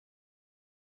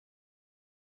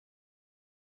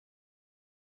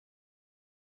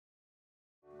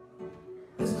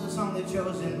song they've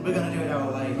chosen. We're gonna do it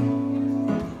our way.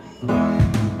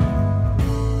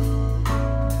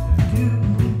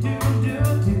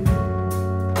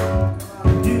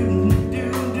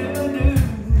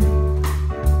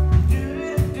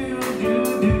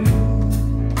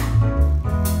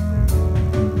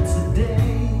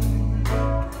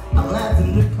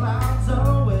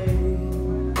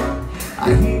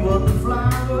 I hear what the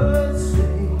flowers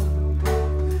say,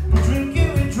 drink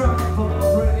every drop of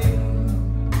rain,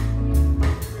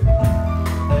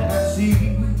 and I see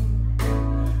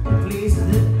the places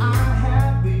that I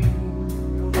have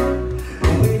been,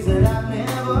 the ways that I've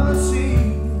never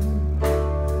seen.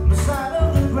 The side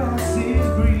of the grass is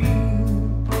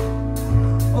green.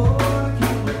 Oh, I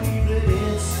can't believe that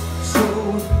it's so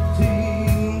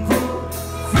simple,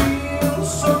 feels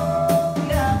so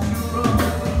natural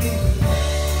to me.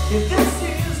 If this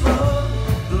is love,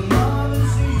 then love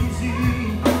is easy.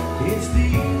 It's the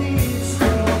easiest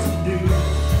thing to do.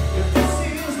 If this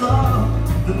is love,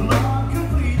 then love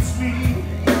completes me.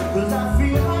 'Cause I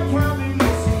feel like I've been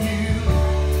missing you.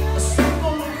 A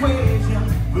simple equation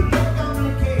with no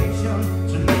complication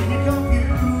to make me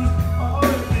confused. Oh,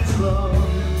 if it's love,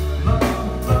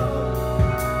 love,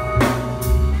 love.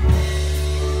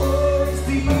 Oh, it's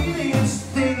the easiest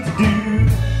thing to do.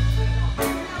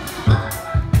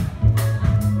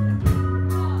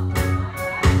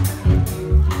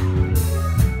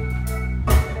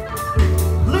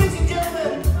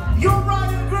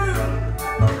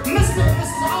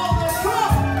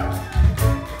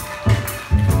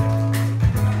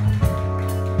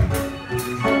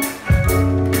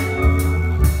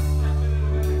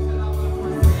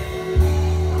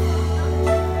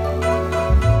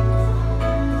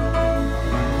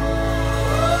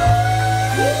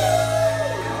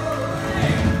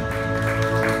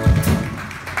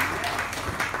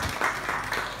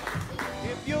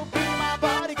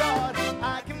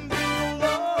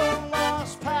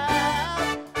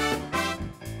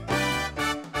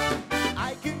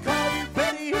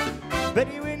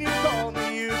 Betty, when you call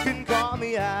me, you can call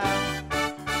me out.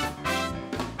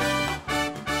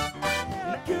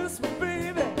 Kiss me,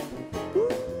 baby. Ooh,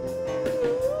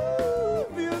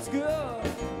 feels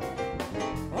good.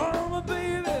 Oh, my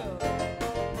baby.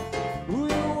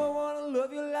 Ooh, I wanna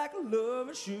love you like a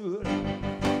lover should.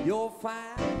 You're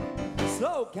fine,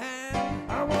 so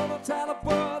kind. I wanna tell the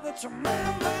world that you're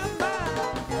mine, mine,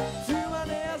 mine. To my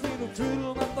nails, need a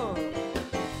twiddle my thumb.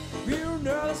 You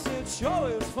nervous, it sure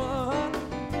is fun.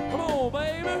 Come on,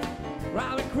 baby,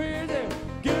 drive me crazy.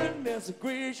 Goodness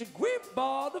gracious, grip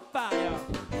all the fire.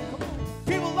 Come on.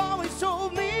 People always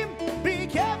told me, be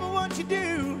careful what you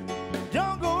do.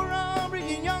 Don't go around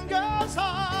breaking young girls'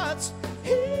 hearts.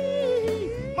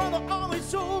 Mother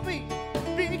always told me,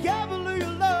 be careful who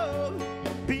you love.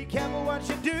 Be careful what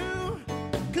you do,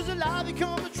 'cause a lie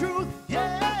becomes the truth.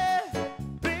 Yeah,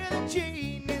 Billie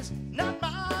Jean is not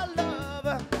my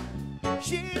love.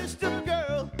 She's the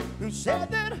girl who said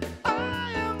that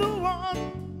I am the one,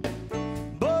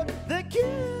 but the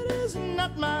kid is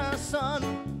not my son.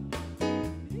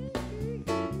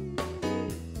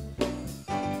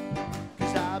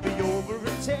 'Cause I'll be over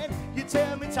at 10, you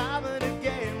tell me time and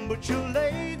again, but you're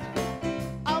late.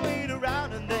 I'll wait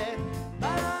around and then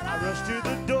I rush to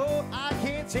the door. I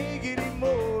can't take it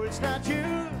anymore. It's not you,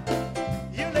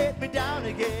 you let me down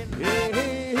again. Hey,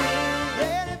 hey, hey,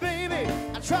 ready, baby,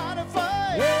 I try to fight.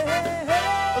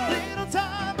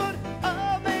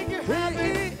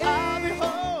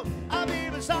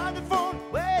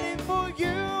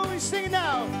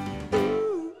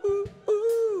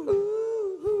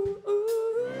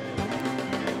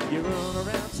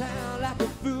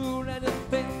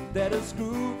 That is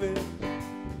grooving,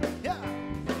 yeah.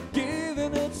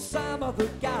 Giving it some of the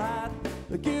God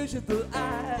that gives you the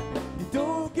eye. You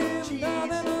don't give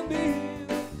nothing to me.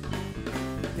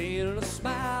 Feel a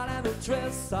smile and a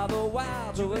dress are the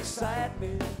wild to excite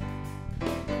me.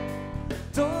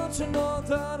 Don't you know,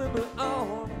 turning me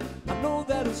on? I know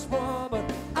that it's wrong, but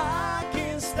I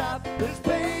can't stop this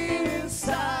pain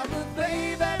inside me,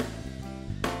 baby.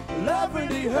 Love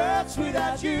really hurts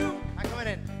without you. I'm coming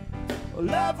in.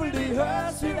 Love really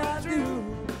hurts without you.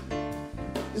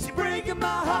 It's breaking my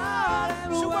heart,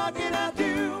 and so what can I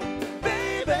do,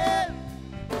 baby?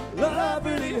 Love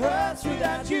really hurts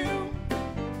without you.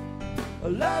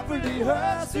 Love really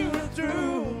hurts through and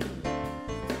through.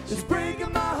 It's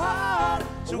breaking my heart,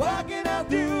 so what can I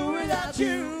do without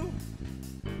you?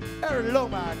 Aaron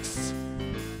Lomax,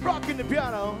 rocking the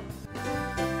piano.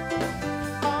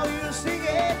 Oh, you sing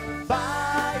it,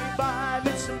 bye bye,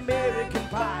 Miss American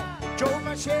Pie. Drove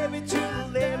my Chevy to the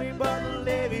levee, but the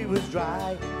levee was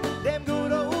dry. Them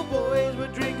good old boys were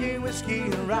drinking with whiskey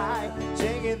and rye,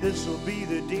 singing this'll be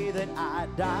the day that I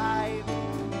die.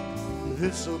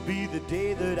 This'll be the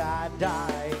day that I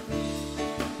die.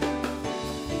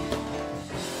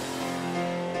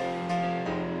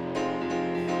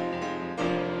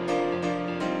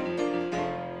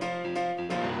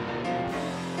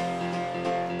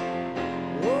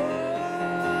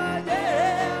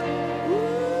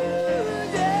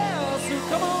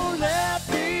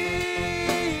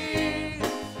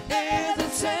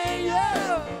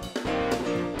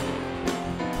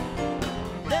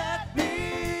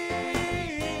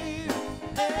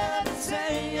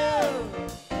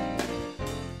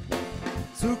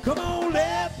 So come on,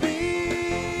 let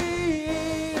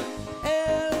me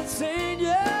entertain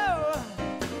you.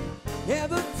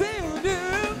 Everything you do,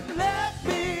 let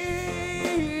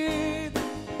me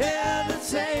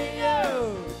entertain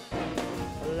you.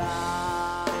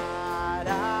 La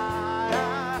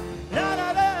da da da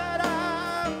da da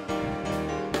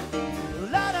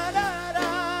la da da da.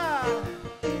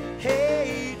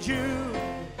 Hey Jude,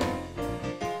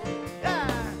 la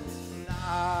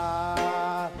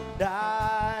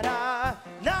da.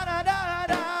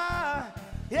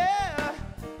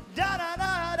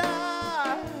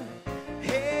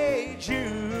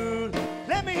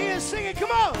 Sing it, come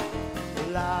on!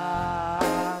 La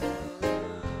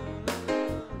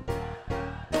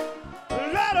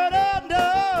la da da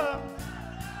da.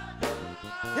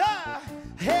 Yeah.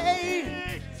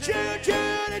 Hey, Judy,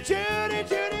 Judy, Judy,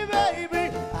 Judy, baby.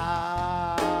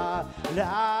 Ah,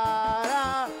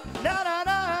 la da da da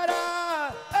da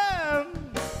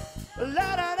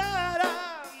la da da da.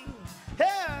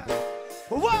 Yeah.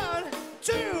 1,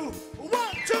 2,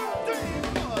 1, 2, 3,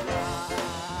 4.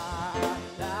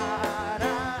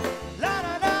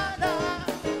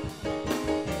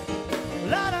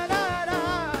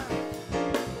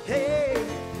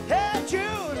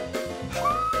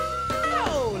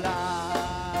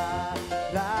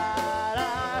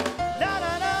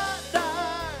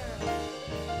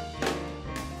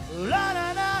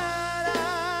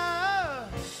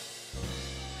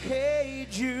 Hey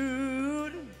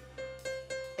Jude,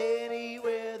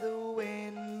 anywhere the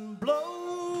wind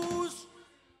blows.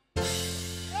 Yeah!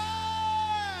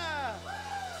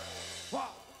 1,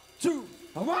 2,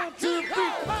 1, 2, 3,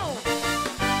 come on!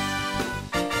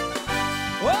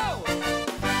 Whoa!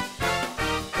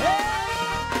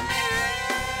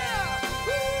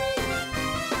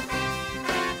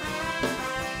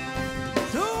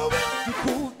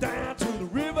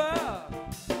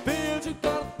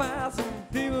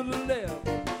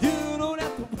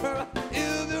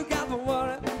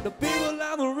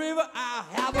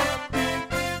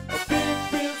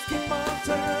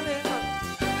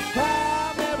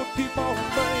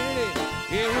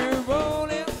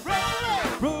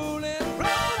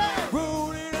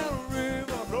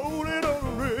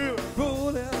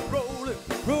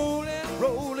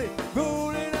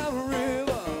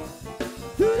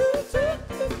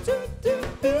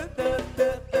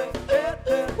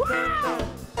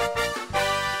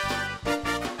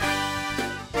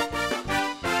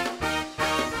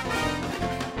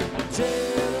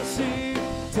 Tennessee,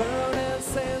 turning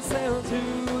sand, sail to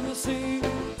the sea,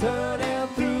 turning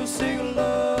through, sing a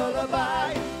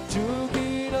lullaby,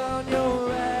 choking on your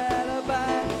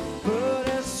alibi, but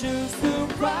it's just the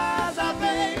price I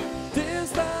pay.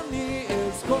 Destiny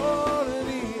is calling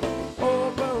me,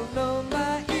 open on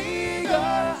my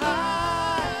eager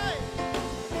eye,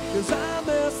 'cause I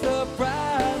missed the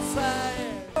bright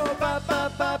side. Oh, ba ba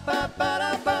ba ba ba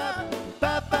da ba,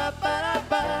 ba ba ba da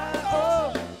ba.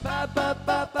 Oh.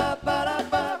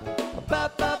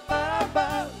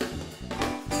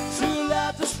 Still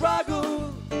have to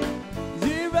struggle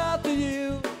year after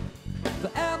year. The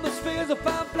atmosphere's a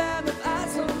fine planet,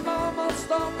 ice and almost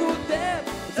don't go dead.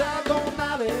 I don't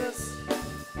malice.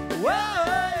 Whoa,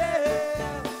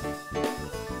 yeah.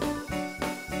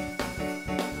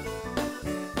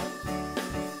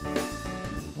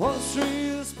 One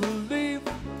street is belief,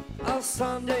 on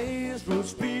Sundays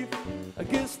roast beef,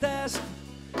 against that,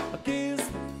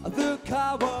 against the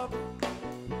cover.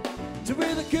 To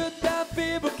be the good that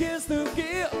people against the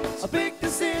guilt, a big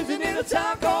decision in a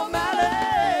town called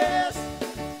malice.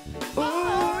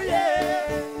 Oh yeah.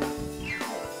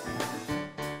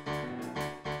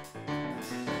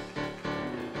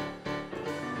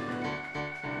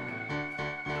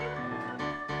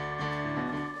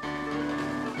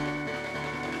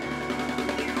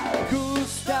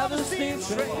 Gustavus steam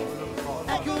train.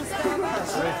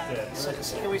 So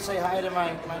can we say hi to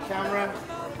my camera?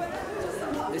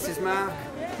 This is Mark,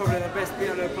 probably the best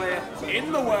piano player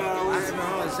in the world.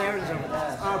 Aaron's over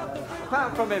there.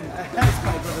 Apart from him. That's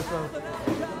my brother as well.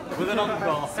 With an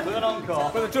encore. With an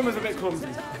encore. But the drummer's a bit clumsy.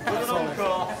 With an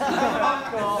encore.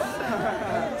 Encore.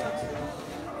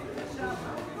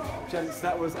 Gents,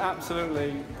 that was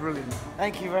absolutely brilliant.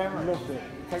 Thank you very much. Loved it.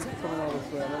 Thanks for coming all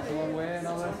this way. That's a long way and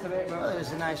all the rest of it. Well, it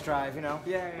was a nice drive, you know.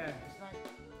 Yeah.